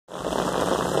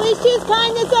Always choose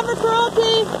kindness over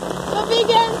cruelty. Go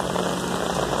vegan.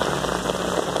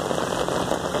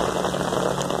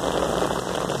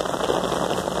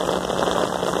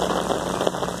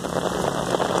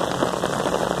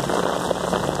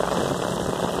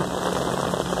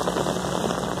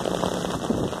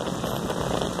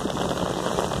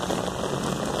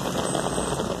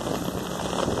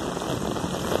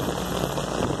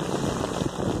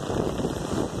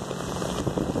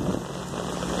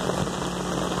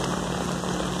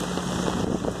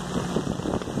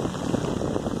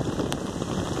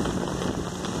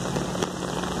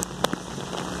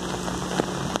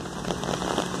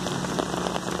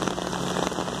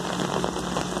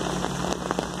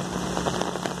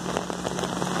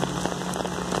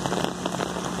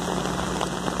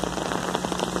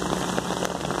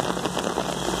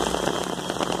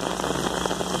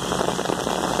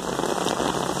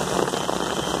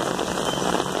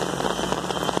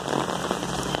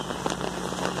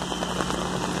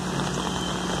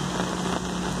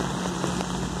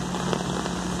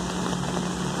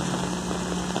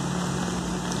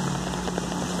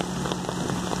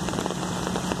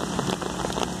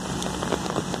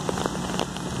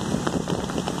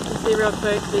 See real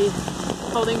quick, the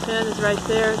holding pen is right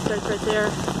there, it starts right there,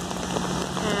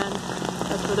 and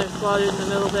that's where they're slaughtered in the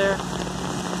middle there.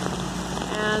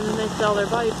 And then they sell their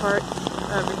body parts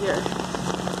over here.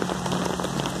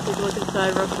 Take a look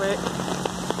inside real quick.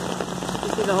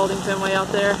 You see the holding pen way out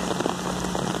there.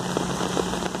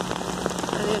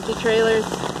 And the empty trailers.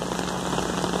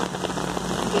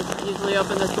 It's usually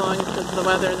open this long because of the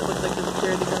weather, and it looks like the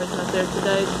security guard's not there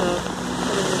today, so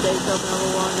I think the day's open a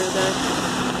little longer today.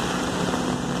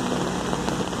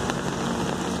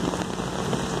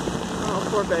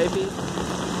 Poor babies.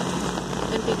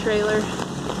 Empty trailer.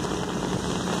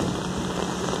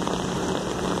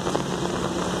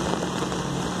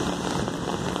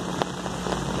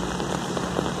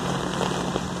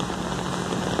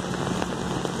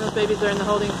 Those babies are in the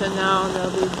holding pen now, and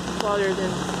they'll be slaughtered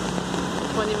in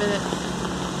 20 minutes.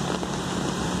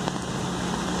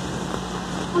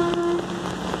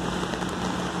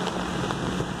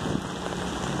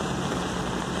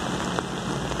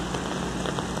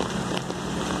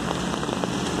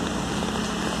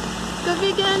 Go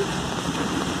vegan!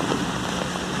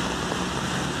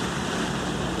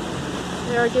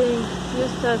 They are getting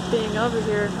used to us being over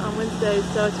here on Wednesdays,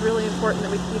 so it's really important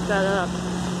that we keep that up.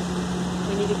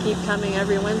 We need to keep coming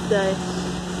every Wednesday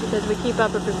because we keep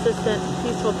up a persistent,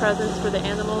 peaceful presence for the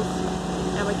animals,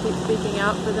 and we keep speaking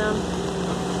out for them.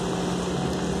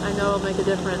 I know it'll make a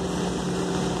difference.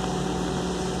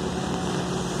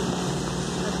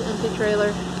 That's an empty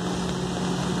trailer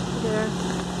there.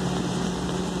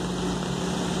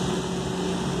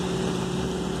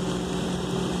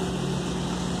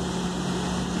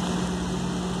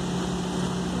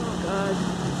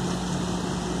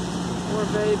 Poor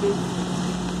baby.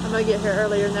 I'm going to get here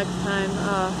earlier next time.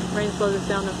 Rain slowed us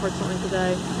down unfortunately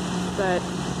today, but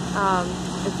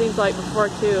it seems like before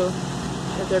 2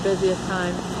 is their busiest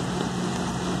time.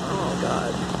 Oh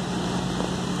God.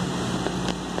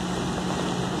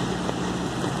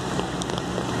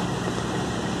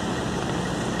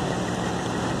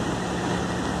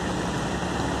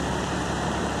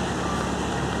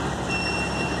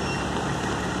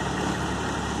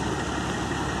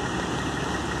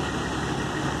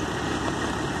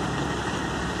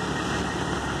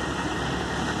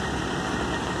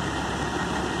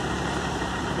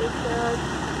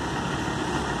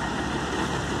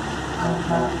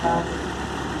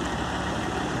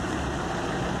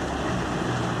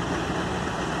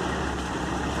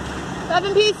 Love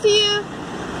and peace to you.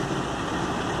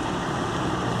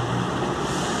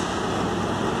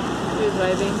 Who's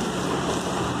waving?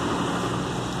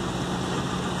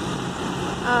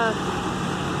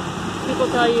 People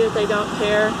tell you that they don't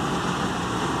care.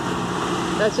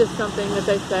 That's just something that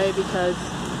they say because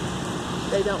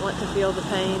they don't want to feel the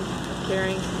pain of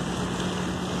caring.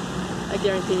 I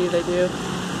guarantee you they do.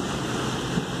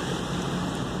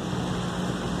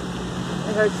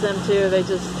 It hurts them too. They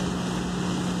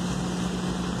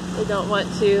don't want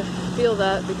to feel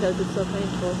that because it's so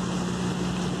painful.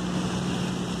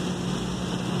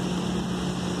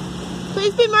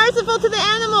 Please be merciful to the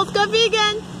animals. Go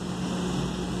vegan.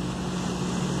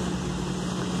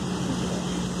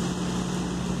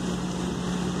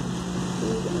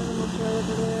 These animals right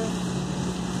over there.